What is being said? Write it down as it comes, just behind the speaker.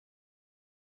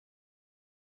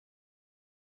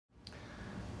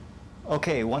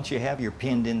Okay, once you have your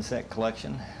pinned insect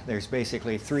collection, there's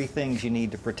basically three things you need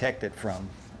to protect it from.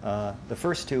 The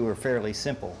first two are fairly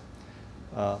simple.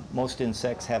 Most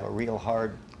insects have a real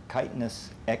hard chitinous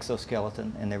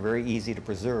exoskeleton and they're very easy to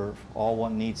preserve. All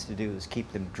one needs to do is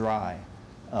keep them dry.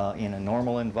 In a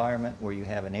normal environment where you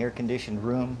have an air-conditioned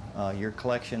room, your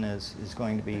collection is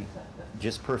going to be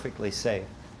just perfectly safe.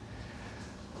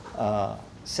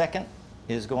 Second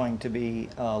is going to be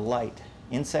light.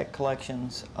 Insect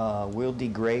collections will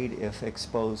degrade if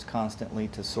exposed constantly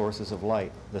to sources of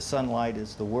light. The sunlight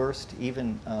is the worst.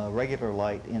 Even regular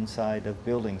light inside of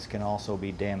buildings can also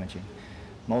be damaging.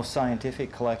 Most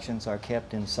scientific collections are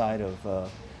kept inside of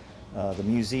the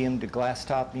museum. The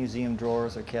glass-top museum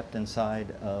drawers are kept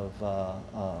inside of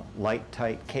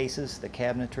light-tight cases, the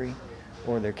cabinetry,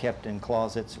 or they're kept in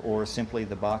closets, or simply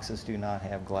the boxes do not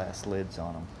have glass lids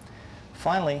on them.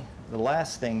 Finally, the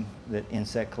last thing that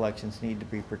insect collections need to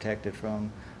be protected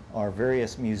from are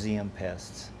various museum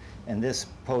pests, and this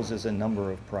poses a number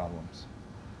of problems.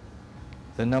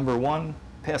 The number one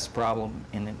pest problem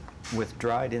with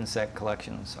dried insect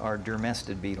collections are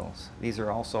Dermestid beetles. These are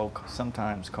also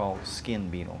sometimes called skin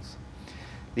beetles.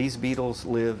 These beetles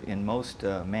live in most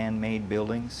man-made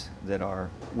buildings that are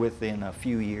within a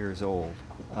few years old.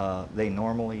 They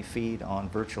normally feed on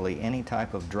virtually any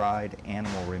type of dried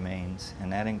animal remains,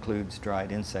 and that includes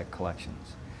dried insect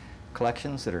collections.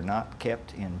 Collections that are not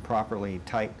kept in properly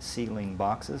tight sealing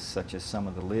boxes, such as some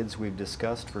of the lids we've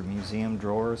discussed for museum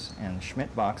drawers and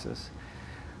Schmidt boxes,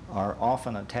 are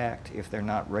often attacked if they're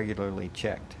not regularly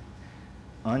checked.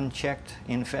 Unchecked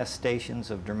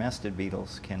infestations of Dermestid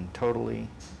beetles can totally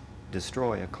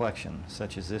destroy a collection,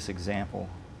 such as this example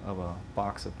of a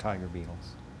box of tiger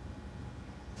beetles.